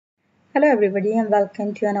Hello everybody and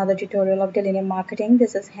welcome to another tutorial of Delinear Marketing.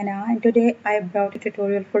 This is Hannah and today I brought a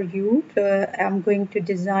tutorial for you. I'm going to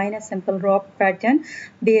design a simple rope pattern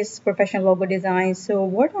based professional logo design. So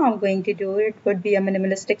what I'm going to do, it would be a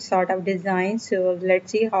minimalistic sort of design. So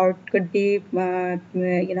let's see how it could be,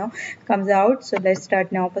 comes out. So let's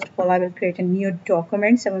start now. First of all, I will create a new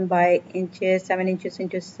document 7 inches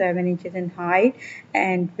into 7 inches in height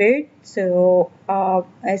and width. So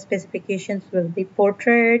specifications will be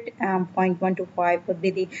portrait. 0.125 would be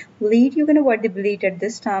the bleed. You can avoid the bleed at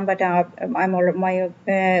this time, but my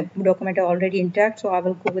document are already intact, so I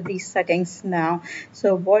will go with these settings now.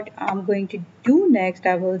 So what I'm going to do next,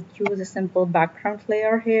 I will use a simple background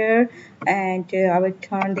layer here, and I will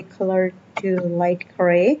turn the color to light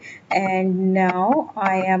gray. And now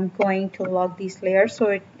I am going to lock these layers so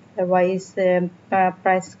it otherwise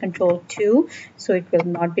press Control 2 so it will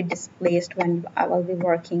not be displaced when I will be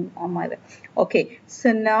working on my web. Okay,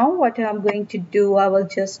 so now what I'm going to do, I will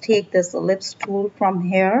just take this ellipse tool from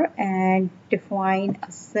here and define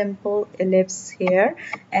a simple ellipse here,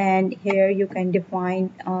 and here you can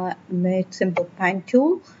define a simple pen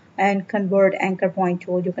tool and convert anchor point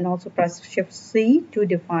tool. You can also press Shift C to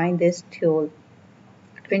define this tool,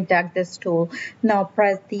 to interact this tool. Now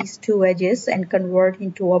press these two edges and convert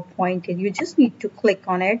into a pointed. You just need to click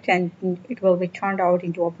on it and it will be turned out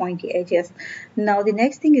into a pointy edges. Now the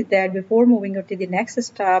next thing is that before moving on to the next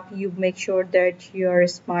step, you make sure that your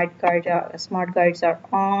smart guides are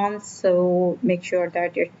on. So make sure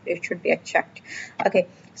that it should be checked. Okay.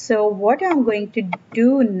 So what I'm going to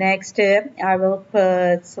do next, I will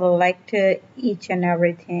select each and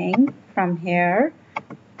everything from here.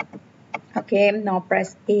 Okay, now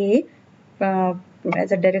press A uh,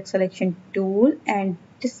 as a direct selection tool and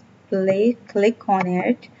display, click on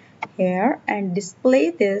it here and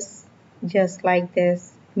display this just like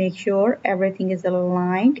this. Make sure everything is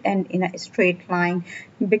aligned and in a straight line,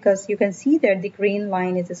 because you can see that the green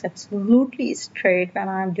line is absolutely straight when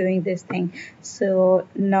I'm doing this thing. So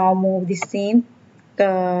now move the same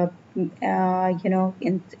in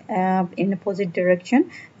opposite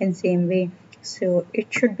direction in same way. So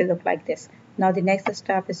it should be look like this. Now the next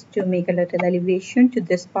step is to make a little elevation to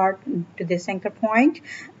this part, to this anchor point,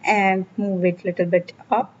 and move it a little bit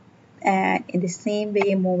up, and in the same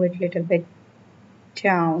way move it a little bit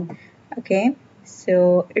down. Okay,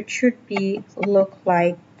 so it should be look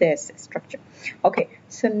like this structure. Okay,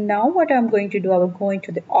 so now what I'm going to do, I will go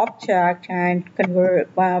into the object and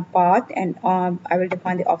convert path, and I will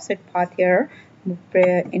define the offset path here.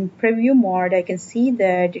 In preview mode, I can see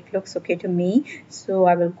that it looks okay to me, so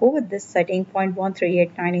I will go with this setting.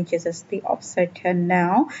 0.1389 inches is the offset here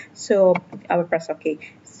now, so I will press OK.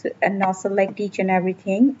 So, and now select each and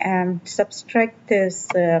everything and subtract this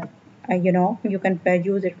you can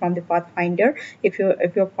use it from the pathfinder. If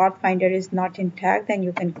your pathfinder is not intact, then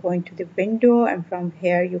you can go into the window and from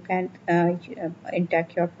here you can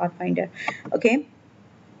intact your pathfinder. Okay,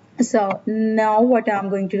 so now what I'm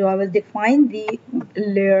going to do, I will define the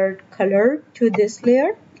layer color to this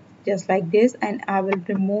layer just like this, and I will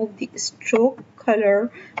remove the stroke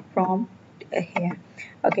color from here.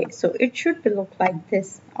 Okay, so it should look like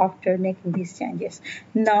this after making these changes.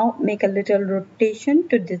 Now make a little rotation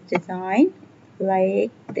to this design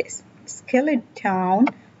like this. Scale it down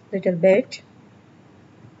a little bit,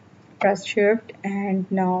 press shift, and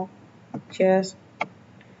now just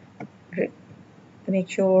make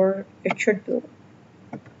sure it should be.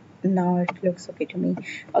 Now it looks okay to me.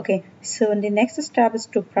 Okay, so the next step is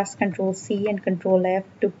to press Ctrl C and Ctrl F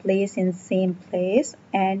to place in same place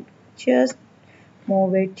and just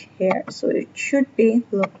move it here, so it should be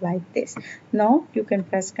look like this. Now you can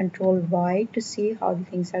press Ctrl Y to see how the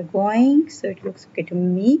things are going, so it looks okay to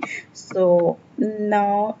me. So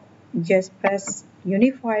now just press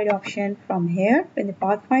unified option from here in the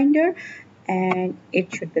pathfinder and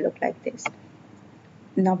it should be look like this.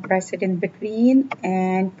 Now press it in between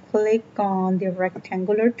and click on the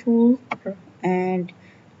rectangular tool and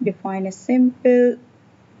define a simple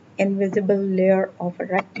invisible layer of a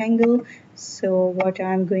rectangle. So what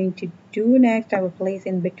I'm going to do next, I will place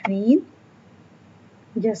in between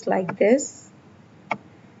just like this.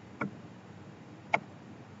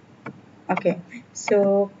 Okay,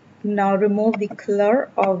 so now remove the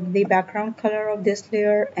color of the background color of this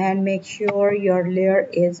layer and make sure your layer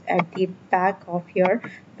is at the back of your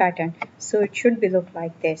pattern, so it should be look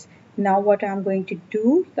like this. Now what I'm going to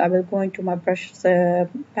do, I will go into my brush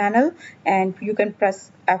panel, and you can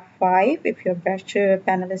press F5 if your brush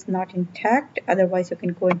panel is not intact. Otherwise you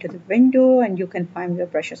can go into the window and you can find your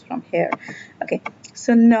brushes from here. Okay,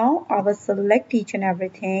 so now I will select each and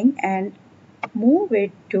everything and move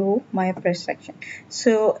it to my brush section.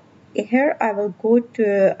 So here I will go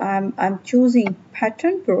to I'm choosing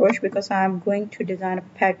pattern brush because I'm going to design a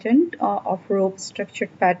pattern of rope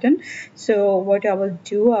structured pattern. So what I will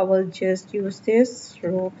do, I will just use this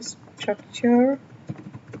rope structure.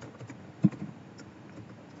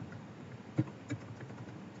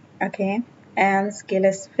 Okay, and scale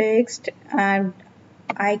is fixed, and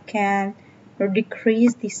I can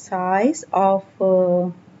decrease the size of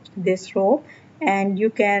this rope, and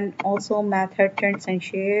you can also method turns and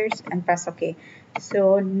shades and press OK.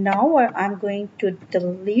 So now I'm going to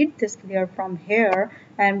delete this layer from here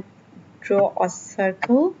and draw a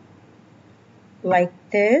circle like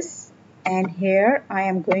this, and here I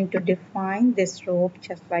am going to define this rope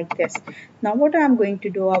just like this. Now what I'm going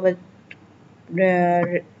to do, I will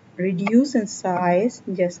reduce in size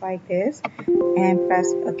just like this and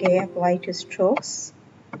press OK, apply to strokes.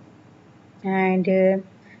 And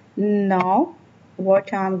now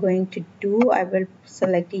what I'm going to do, I will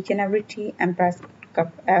select each and every T and press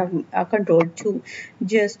Control 2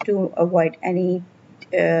 just to avoid any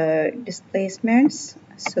displacements.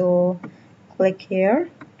 So click here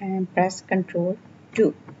and press Control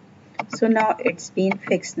 2. So now it's been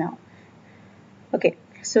fixed now. Okay,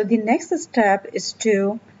 so the next step is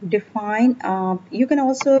to define, you can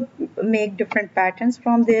also make different patterns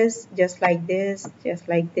from this, just like this,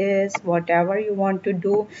 whatever you want to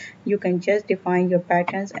do. You can just define your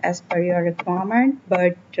patterns as per your requirement.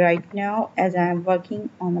 But right now, as I am working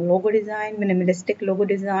on a logo design, minimalistic logo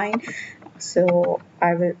design, so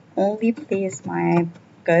I will only place my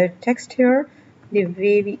text here, the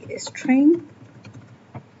wavy string.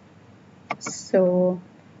 So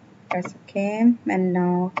press OK, and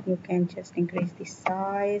now you can just increase the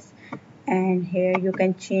size, and here you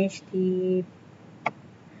can change the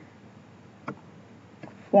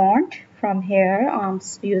font from here. I'm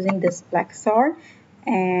using this black sword,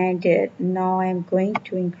 and now I'm going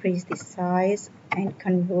to increase the size and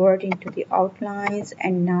convert into the outlines,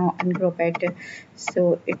 and now ungroup it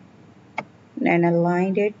so it and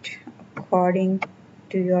aligned it according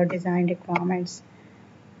to your design requirements.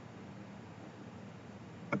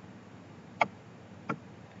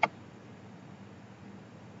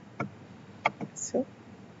 So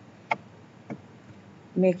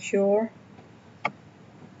make sure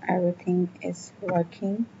everything is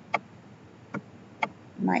working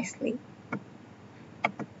nicely.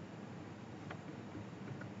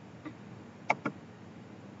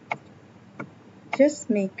 Just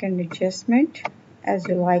make an adjustment as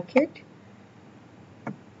you like it.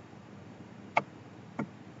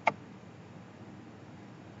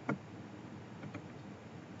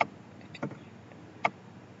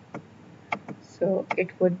 So it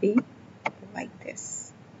would be like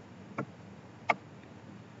this.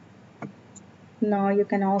 Now you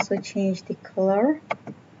can also change the color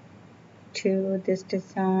to this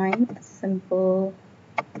design, a simple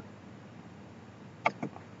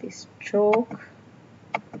this stroke,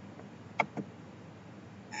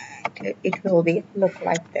 and it will be look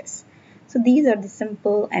like this. So these are the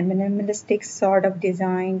simple and minimalistic sort of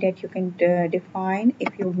design that you can define.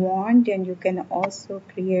 If you want, then you can also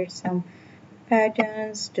create some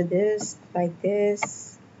patterns to this, like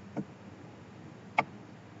this,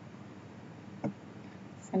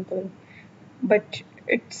 simply. But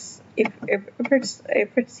it's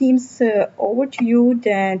if it seems over to you,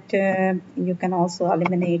 that you can also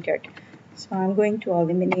eliminate it. So I'm going to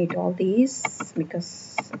eliminate all these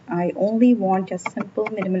because I only want a simple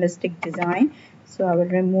minimalistic design. So I will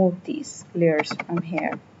remove these layers from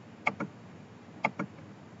here.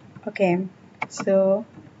 Okay, so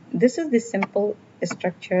this is the simple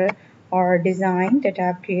structure or design that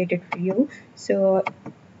I've created for you. So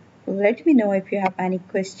let me know if you have any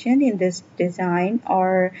question in this design,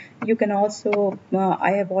 or you can also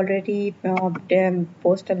I have already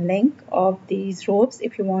post a link of these ropes.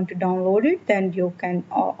 If you want to download it, then you can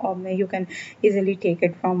you can easily take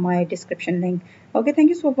it from my description link. Okay, thank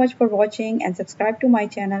you so much for watching, and subscribe to my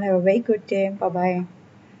channel. Have a very good day. Bye bye.